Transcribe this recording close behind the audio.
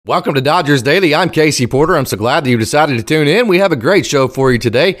Welcome to Dodgers Daily. I'm Casey Porter. I'm so glad that you decided to tune in. We have a great show for you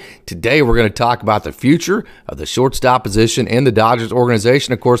today. Today, we're going to talk about the future of the shortstop position in the Dodgers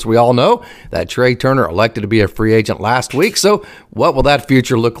organization. Of course, we all know that Trey Turner elected to be a free agent last week. So what will that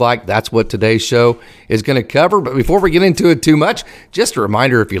future look like? That's what today's show is going to cover. But before we get into it too much, just a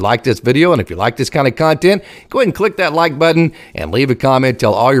reminder, if you like this video and if you like this kind of content, go ahead and click that like button and leave a comment.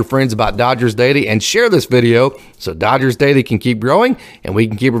 Tell all your friends about Dodgers Daily and share this video so Dodgers Daily can keep growing and we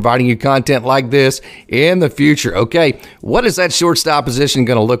can keep providing you content like this in the future. Okay, what is that shortstop position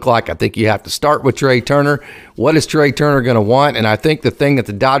going to look like? I think you have to start with Trey Turner. What is Trey Turner going to want? And I think the thing that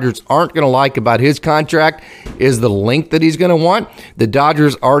the Dodgers aren't going to like about his contract is the length that he's going to want. The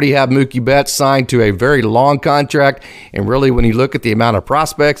Dodgers already have Mookie Betts signed to a very long contract, and really when you look at the amount of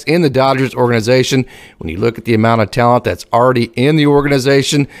prospects in the Dodgers organization, when you look at the amount of talent that's already in the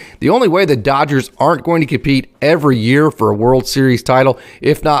organization, the only way the Dodgers aren't going to compete every year for a World Series title,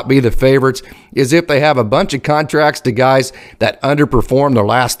 if not be the favorites, is if they have a bunch of contracts to guys that underperform their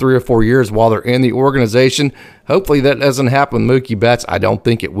last 3 or 4 years while they're in the organization. Hopefully that doesn't happen with Mookie Betts. I don't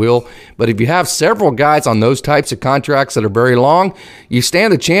think it will. But if you have several guys on those types of contracts that are very long, you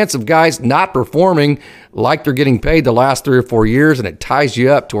stand a chance of guys not performing like they're getting paid the last 3 or 4 years, and it ties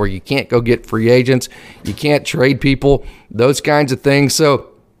you up to where you can't go get free agents, you can't trade people, those kinds of things. So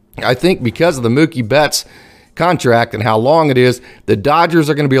I think because of the Mookie Betts contract and how long it is, the Dodgers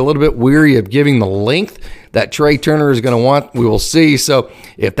are going to be a little bit weary of giving the length that Trey Turner is going to want. We will see. So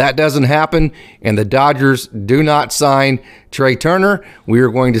if that doesn't happen and the Dodgers do not sign Trey Turner, we are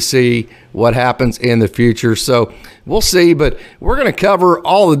going to see what happens in the future. So we'll see, but we're going to cover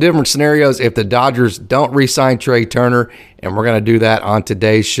all the different scenarios if the Dodgers don't re-sign Trey Turner, and we're going to do that on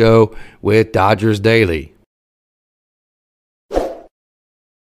today's show with Dodgers Daily.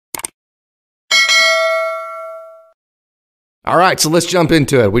 All right, so let's jump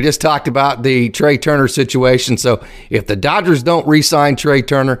into it. We just talked about the Trey Turner situation. So if the Dodgers don't re-sign Trey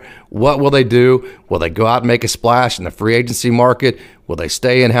Turner, what will they do? Will they go out and make a splash in the free agency market? Will they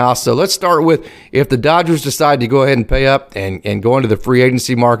stay in-house? So let's start with, if the Dodgers decide to go ahead and pay up and go into the free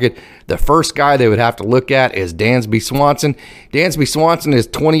agency market, the first guy they would have to look at is Dansby Swanson. Dansby Swanson is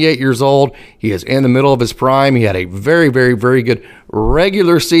 28 years old. He is in the middle of his prime. He had a very, very, very good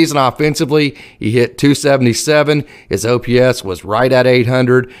regular season offensively. He hit 277. His OPS was right at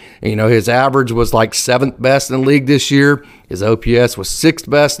 800. You know, his average was like 7th best in the league this year. His OPS was 6th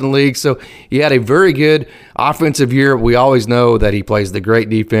best in the league. So he had a very good offensive year. We always know that he plays the great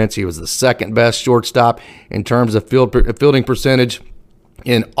defense. He was the 2nd best shortstop in terms of fielding percentage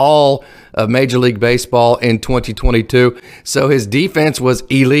in all of Major League Baseball in 2022. So his defense was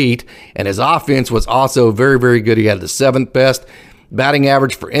elite, and his offense was also very, very good. He had the 7th best batting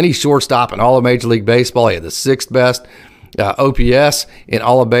average for any shortstop in all of Major League Baseball. He had the 6th best OPS in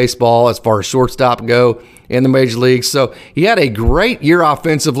all of baseball as far as shortstop go in the major leagues. So he had a great year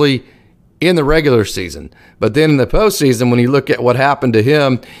offensively in the regular season. But then in the postseason, when you look at what happened to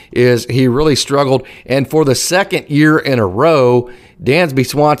him, is he really struggled. And for the 2nd year in a row, Dansby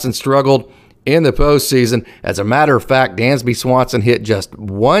Swanson struggled in the postseason. As a matter of fact, Dansby Swanson hit just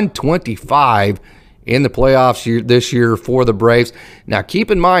 125 in the playoffs this year for the Braves. Now,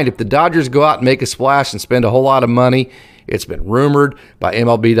 keep in mind, if the Dodgers go out and make a splash and spend a whole lot of money, it's been rumored by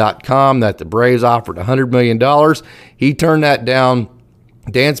MLB.com that the Braves offered $100 million. He turned that down.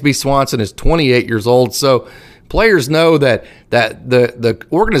 Dansby Swanson is 28 years old, so players know that the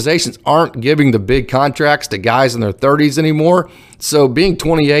organizations aren't giving the big contracts to guys in their 30s anymore. So being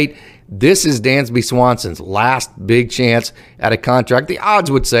 28, this is Dansby Swanson's last big chance at a contract. The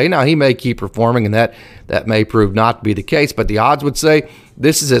odds would say, now he may keep performing, and that may prove not to be the case, but the odds would say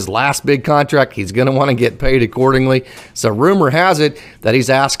this is his last big contract. He's going to want to get paid accordingly. So rumor has it that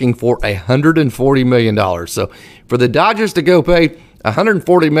he's asking for $140 million. So for the Dodgers to go pay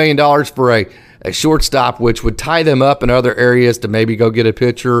 $140 million for a shortstop, which would tie them up in other areas to maybe go get a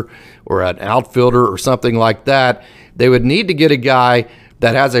pitcher or an outfielder or something like that, they would need to get a guy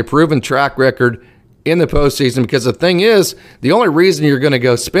that has a proven track record in the postseason, because the thing is, the only reason you're going to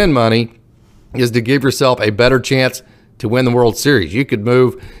go spend money is to give yourself a better chance to win the World Series. You could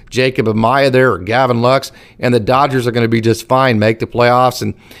move Jacob Amaya there or Gavin Lux, and the Dodgers are going to be just fine, make the playoffs.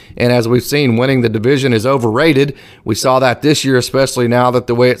 And as we've seen, winning the division is overrated. We saw that this year, especially now that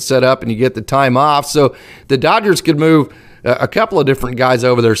the way it's set up and you get the time off. So the Dodgers could move a couple of different guys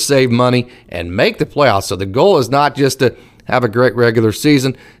over there, save money, and make the playoffs. So the goal is not just to have a great regular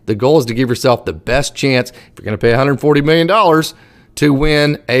season. The goal is to give yourself the best chance, if you're going to pay $140 million, to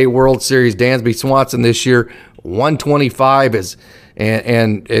win a World Series. Dansby Swanson this year, 125 is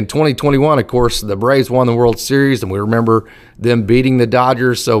And in 2021, of course, the Braves won the World Series, and we remember them beating the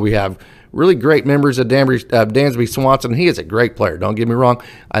Dodgers. So we have really great members of Dansby Swanson. He is a great player. Don't get me wrong.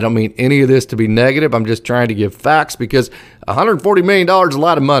 I don't mean any of this to be negative. I'm just trying to give facts because $140 million is a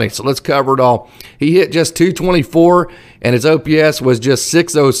lot of money. So let's cover it all. He hit just 224, and his OPS was just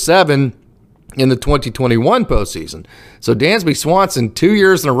 607 in the 2021 postseason. So Dansby Swanson, 2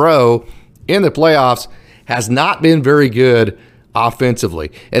 years in a row in the playoffs, has not been very good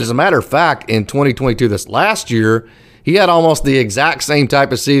offensively. And as a matter of fact, in 2022, this last year, he had almost the exact same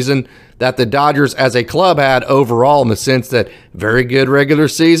type of season that the Dodgers as a club had overall, in the sense that very good regular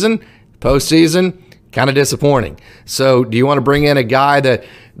season, postseason, kind of disappointing. So do you want to bring in a guy that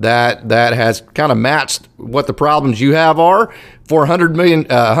has kind of matched what the problems you have are for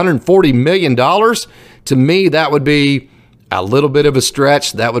 $140 million? To me, that would be a little bit of a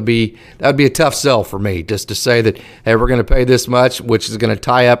stretch. That would be a tough sell for me, just to say that, hey, we're going to pay this much, which is going to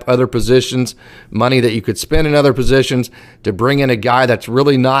tie up other positions, money that you could spend in other positions, to bring in a guy that's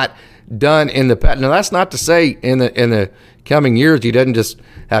really not done in the past. Now, that's not to say in the coming years he doesn't just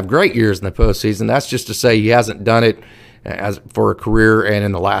have great years in the postseason. That's just to say he hasn't done it as for a career and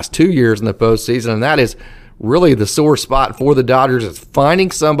in the last 2 years in the postseason. And that is really the sore spot for the Dodgers, is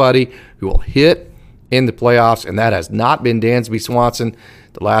finding somebody who will hit in the playoffs, and that has not been Dansby Swanson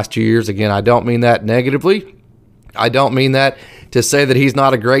the last 2 years. Again, I don't mean that negatively. I don't mean that to say that he's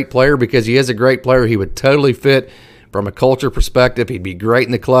not a great player, because he is a great player. He would totally fit from a culture perspective. He'd be great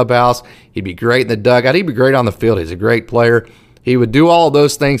in the clubhouse. He'd be great in the dugout. He'd be great on the field. He's a great player. He would do all of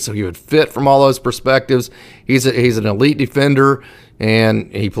those things, so he would fit from all those perspectives. He's an elite defender,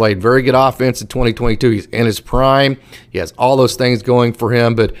 and he played very good offense in 2022. He's in his prime. He has all those things going for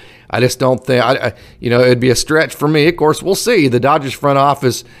him, but I just don't think, it'd be a stretch for me. Of course, we'll see. The Dodgers front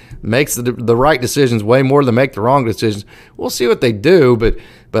office makes the right decisions way more than make the wrong decisions. We'll see what they do, but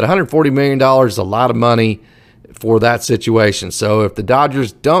 $140 million is a lot of money for that situation. So if the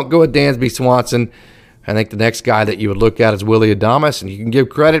Dodgers don't go with Dansby Swanson, I think the next guy that you would look at is Willy Adames, and you can give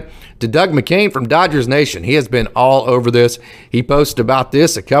credit to Doug McCain from Dodgers Nation. He has been all over this. He posted about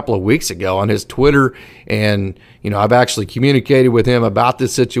this a couple of weeks ago on his Twitter, and I've actually communicated with him about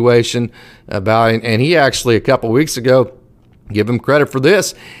this situation, and he actually a couple of weeks ago, give him credit for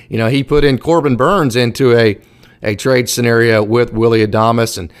this. He put in Corbin Burns into a trade scenario with Willy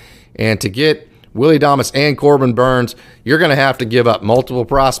Adames, and to get Willy Adames and Corbin Burns, you're going to have to give up multiple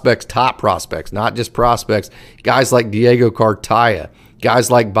prospects, top prospects, not just prospects, guys like Diego Cartaya,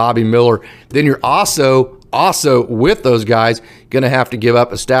 guys like Bobby Miller. Then you're also with those guys going to have to give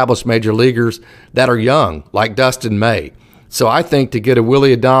up established major leaguers that are young, like Dustin May. So I think to get a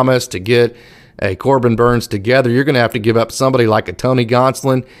Willy Adames, to get a Corbin Burns together, you're going to have to give up somebody like a Tony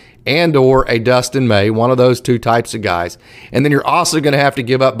Gonsolin and or a Dustin May, one of those two types of guys. And then you're also going to have to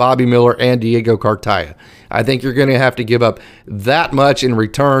give up Bobby Miller and Diego Cartaya. I think you're going to have to give up that much in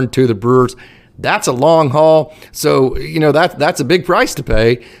return to the Brewers. That's a long haul. So, that's a big price to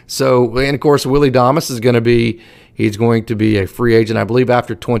pay. So, and of course, Willy Adames is going to be a free agent, I believe,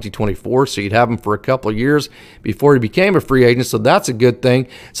 after 2024. So you'd have him for a couple of years before he became a free agent. So that's a good thing.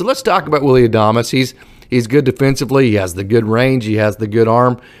 So let's talk about Willy Adames. He's good defensively. He has the good range. He has the good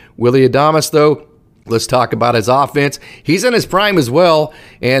arm. Willy Adames, though, let's talk about his offense. He's in his prime as well,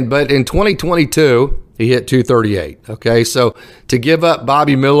 but in 2022, he hit 238. Okay, so to give up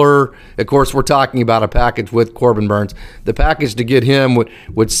Bobby Miller, of course, we're talking about a package with Corbin Burns. The package to get him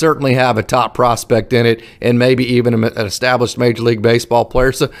would certainly have a top prospect in it, and maybe even an established Major League Baseball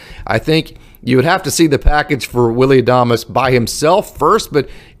player. So I think you would have to see the package for Willy Adames by himself first, but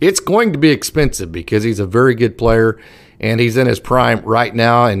it's going to be expensive because he's a very good player, and he's in his prime right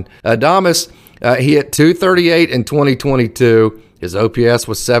now. And Adames, he hit 238 in 2022. His OPS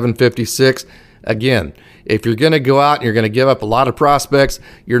was 756. Again, if you're going to go out and you're going to give up a lot of prospects,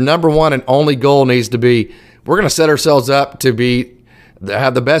 your number one and only goal needs to be, we're going to set ourselves up to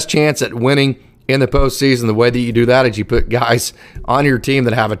have the best chance at winning in the postseason. The way that you do that is you put guys on your team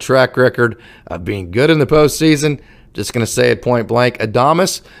that have a track record of being good in the postseason. Just going to say it point blank.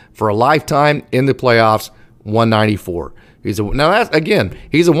 Adames, for a lifetime in the playoffs, 194. He's a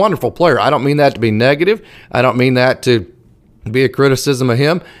wonderful player. I don't mean that to be negative. I don't mean that to be a criticism of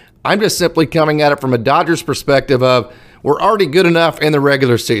him. I'm just simply coming at it from a Dodgers perspective of, we're already good enough in the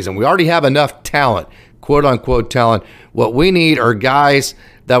regular season. We already have enough talent, quote unquote talent. What we need are guys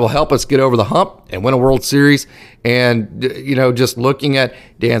that will help us get over the hump and win a World Series. And, just looking at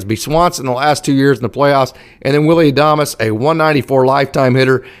Dansby Swanson the last 2 years in the playoffs, and then Willy Adames, a 194 lifetime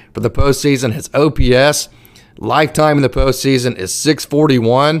hitter for the postseason. His OPS lifetime in the postseason is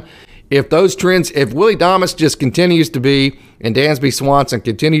 641. if those trends, if Willie Adames just continues to be and Dansby Swanson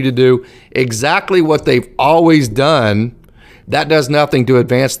continue to do exactly what they've always done, that does nothing to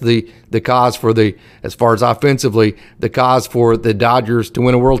advance the cause for as far as offensively, the cause for the Dodgers to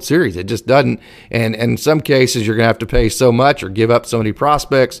win a World Series. It just doesn't. And in some cases, you're going to have to pay so much or give up so many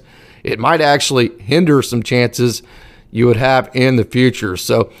prospects. It might actually hinder some chances you would have in the future.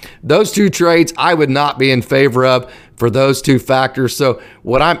 So those two trades I would not be in favor of for those two factors. So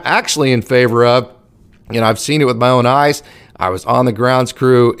what I'm actually in favor of, I've seen it with my own eyes. I was on the grounds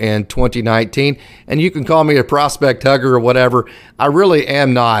crew in 2019, and you can call me a prospect hugger or whatever. I really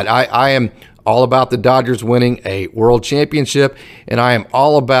am not. I am all about the Dodgers winning a world championship, and I am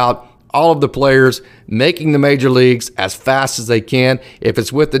all about all of the players making the major leagues as fast as they can. If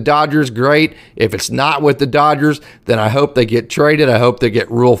it's with the Dodgers, great. If it's not with the Dodgers, then I hope they get traded. I hope they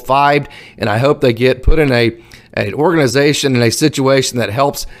get Rule 5'd, and I hope they get put in an organization, in a situation that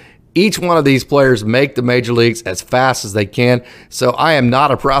helps each one of these players make the major leagues as fast as they can. So I am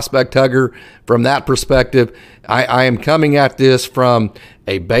not a prospect hugger from that perspective. I am coming at this from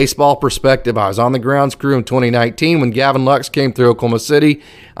a baseball perspective. I was on the grounds crew in 2019 when Gavin Lux came through Oklahoma City.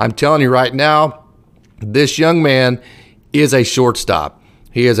 I'm telling you right now, this young man is a shortstop.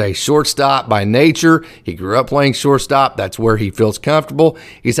 He is a shortstop by nature. He grew up playing shortstop. That's where he feels comfortable.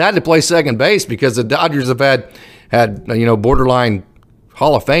 He's had to play second base because the Dodgers have had borderline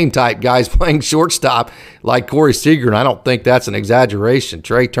Hall of Fame type guys playing shortstop like Corey Seager, and I don't think that's an exaggeration.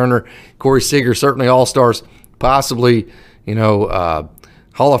 Trey Turner, Corey Seager, certainly all-stars, possibly, borderline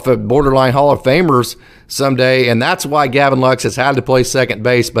Hall of Famers someday, and that's why Gavin Lux has had to play second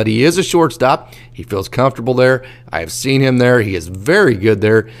base, but he is a shortstop. He feels comfortable there. I have seen him there. He is very good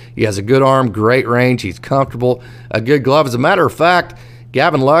there. He has a good arm, great range. He's comfortable, a good glove. As a matter of fact,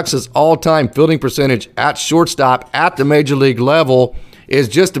 Gavin Lux's all-time fielding percentage at shortstop at the major league level is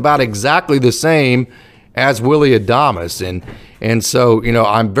just about exactly the same as Willie Adames. And so,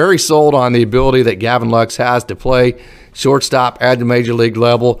 I'm very sold on the ability that Gavin Lux has to play shortstop at the major league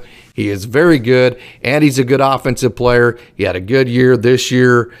level. He is very good, and he's a good offensive player. He had a good year this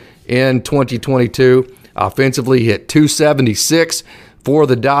year in 2022. Offensively, he hit .276 for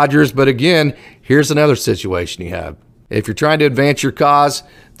the Dodgers. But again, here's another situation you have. If you're trying to advance your cause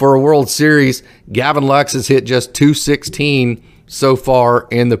for a World Series, Gavin Lux has hit just .216 so far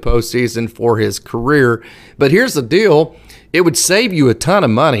in the postseason for his career. But here's the deal. It would save you a ton of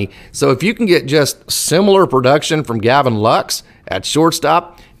money. So if you can get just similar production from Gavin Lux at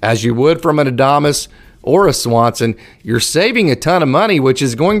shortstop as you would from an Adames or a Swanson, you're saving a ton of money, which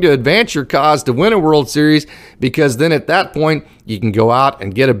is going to advance your cause to win a World Series, because then at that point, you can go out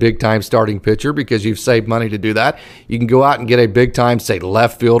and get a big-time starting pitcher because you've saved money to do that. You can go out and get a big-time, say,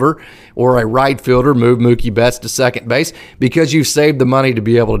 left fielder or a right fielder, move Mookie Betts to second base, because you've saved the money to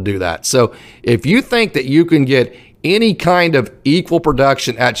be able to do that. So if you think that you can get any kind of equal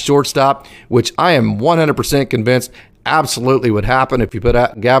production at shortstop, which I am 100% convinced absolutely would happen if you put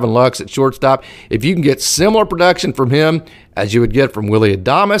out Gavin Lux at shortstop. If you can get similar production from him as you would get from Willie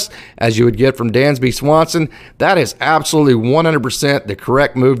Adames, as you would get from Dansby Swanson, that is absolutely 100% the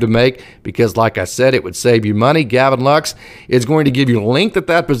correct move to make, because like I said, it would save you money. Gavin Lux is going to give you length at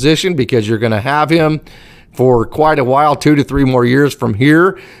that position because you're going to have him for quite a while, 2 to 3 more years from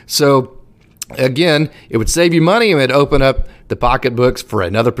here. So again, it would save you money, and it would open up the pocketbooks for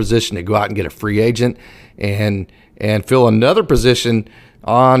another position to go out and get a free agent and fill another position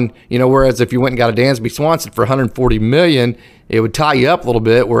on, whereas if you went and got a Dansby Swanson for $140 million, it would tie you up a little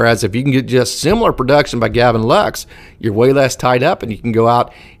bit. Whereas if you can get just similar production by Gavin Lux, you're way less tied up, and you can go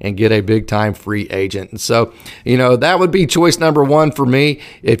out and get a big-time free agent. And so, that would be choice number one for me.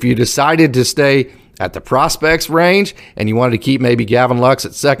 If you decided to stay at the prospects range and you wanted to keep maybe Gavin Lux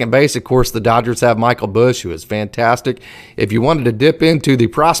at second base, of course, the Dodgers have Michael Busch, who is fantastic. If you wanted to dip into the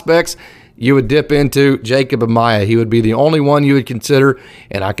prospects, you would dip into Jacob Amaya. He would be the only one you would consider.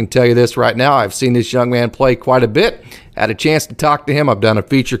 And I can tell you this right now, I've seen this young man play quite a bit. Had a chance to talk to him. I've done a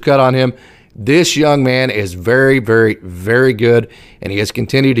feature cut on him. This young man is very, very, very good, and he has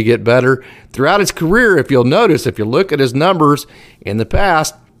continued to get better throughout his career. If you'll notice, if you look at his numbers in the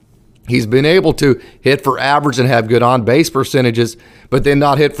past, he's been able to hit for average and have good on-base percentages, but then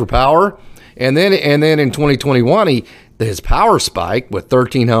not hit for power. And then in 2021, his power spiked with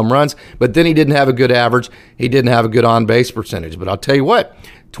 13 home runs, but then he didn't have a good average. He didn't have a good on-base percentage. But I'll tell you what,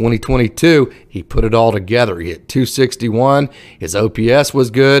 2022, he put it all together. He hit .261. His OPS was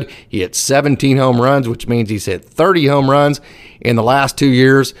good. He hit 17 home runs, which means he's hit 30 home runs in the last 2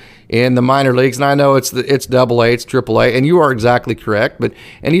 years. in the minor leagues. And I know it's double A, it's triple A, and you are exactly correct.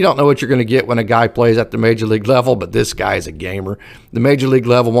 And you don't know what you're going to get when a guy plays at the major league level, but this guy is a gamer. The major league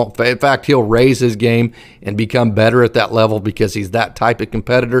level won't, in fact, he'll raise his game and become better at that level because he's that type of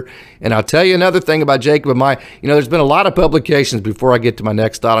competitor. And I'll tell you another thing about Jacob Amaya. There's been a lot of publications, before I get to my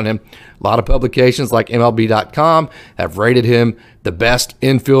next thought on him, a lot of publications like MLB.com have rated him the best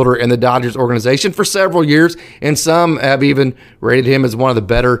infielder in the Dodgers organization for several years, and some have even rated him as one of the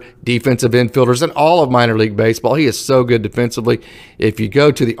better defensive infielders in all of minor league baseball. He is so good defensively. If you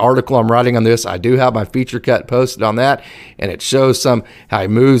go to the article I'm writing on this, I do have my feature cut posted on that, and it shows how he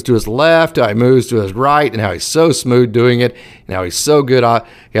moves to his left, how he moves to his right, and how he's so smooth doing it, and how he's so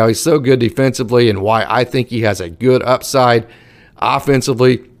good defensively, and why I think he has a good upside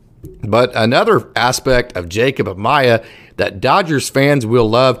offensively. But another aspect of Jacob Amaya that Dodgers fans will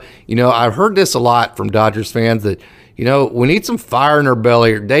love, I've heard this a lot from Dodgers fans that, we need some fire in our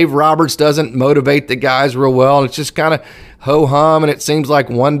belly. Dave Roberts doesn't motivate the guys real well, and it's just kind of ho-hum, and it seems like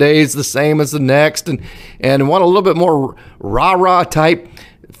one day is the same as the next, and want a little bit more rah-rah type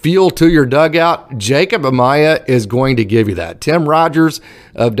feel to your dugout. Jacob Amaya is going to give you that. Tim Rogers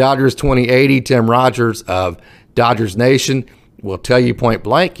of Dodgers 2080, Tim Rogers of Dodgers Nation, will tell you point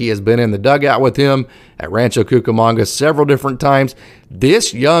blank, he has been in the dugout with him at Rancho Cucamonga several different times.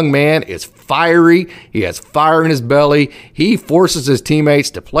 This young man is fiery. He has fire in his belly. He forces his teammates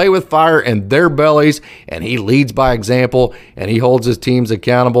to play with fire in their bellies, and he leads by example, and he holds his teams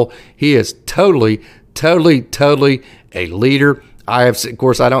accountable. He is totally a leader. Of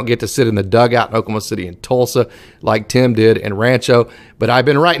course, I don't get to sit in the dugout in Oklahoma City and Tulsa like Tim did in Rancho, but I've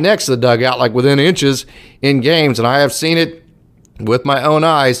been right next to the dugout, like within inches in games, and I have seen it with my own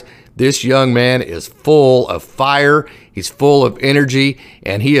eyes. This young man is full of fire, he's full of energy,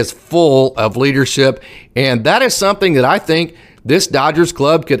 and he is full of leadership. And that is something that I think this Dodgers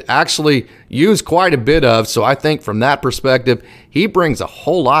club could actually use quite a bit of. So I think from that perspective, he brings a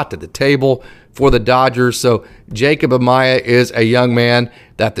whole lot to the table for the Dodgers. So Jacob Amaya is a young man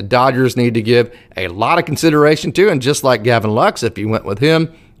that the Dodgers need to give a lot of consideration to. And just like Gavin Lux, if you went with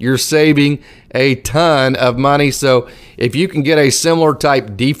him, you're saving a ton of money. So if you can get a similar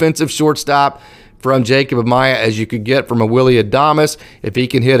type defensive shortstop from Jacob Amaya as you could get from a Willy Adames, if he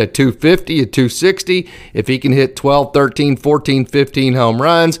can hit a 250, a 260, if he can hit 12, 13, 14, 15 home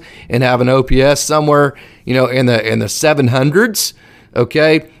runs and have an OPS somewhere, in the 700s,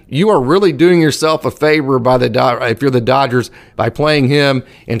 okay, you are really doing yourself a favor if you're the Dodgers by playing him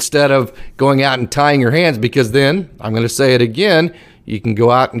instead of going out and tying your hands, because then, I'm going to say it again, you can go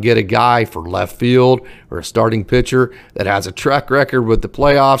out and get a guy for left field or a starting pitcher that has a track record with the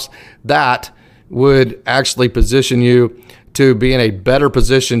playoffs. That would actually position you to be in a better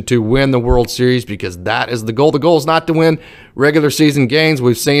position to win the World Series, because that is the goal. The goal is not to win regular season games.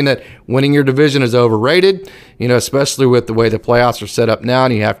 We've seen that winning your division is overrated, especially with the way the playoffs are set up now,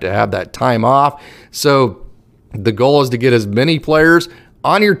 and you have to have that time off. So the goal is to get as many players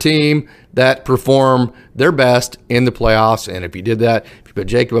on your team that perform their best in the playoffs. And if you did that, if you put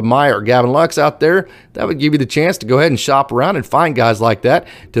Jacob Amaya or Gavin Lux out there, that would give you the chance to go ahead and shop around and find guys like that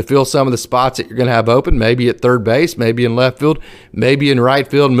to fill some of the spots that you're going to have open, maybe at third base, maybe in left field, maybe in right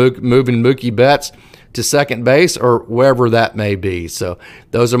field, moving Mookie Betts to second base or wherever that may be. So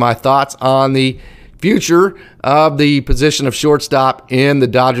those are my thoughts on the future of the position of shortstop in the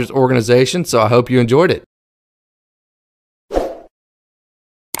Dodgers organization. So I hope you enjoyed it.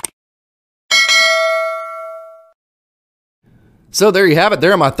 So there you have it.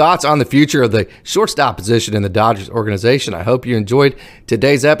 There are my thoughts on the future of the shortstop position in the Dodgers organization. I hope you enjoyed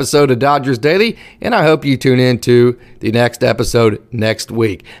today's episode of Dodgers Daily, and I hope you tune in to the next episode next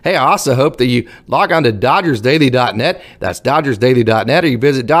week. Hey, I also hope that you log on to DodgersDaily.net. That's DodgersDaily.net, or you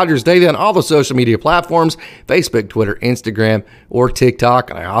visit Dodgers Daily on all the social media platforms, Facebook, Twitter, Instagram, or TikTok.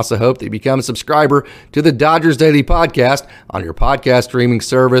 And I also hope that you become a subscriber to the Dodgers Daily podcast on your podcast streaming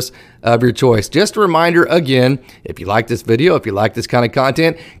service of your choice. Just a reminder again, if you like this video, if you like this kind of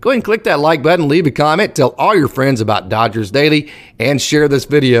content, go ahead and click that like button, leave a comment, tell all your friends about Dodgers Daily, and share this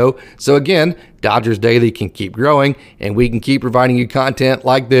video. So again, Dodgers Daily can keep growing and we can keep providing you content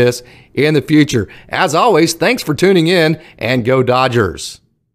like this in the future. As always, thanks for tuning in, and go Dodgers.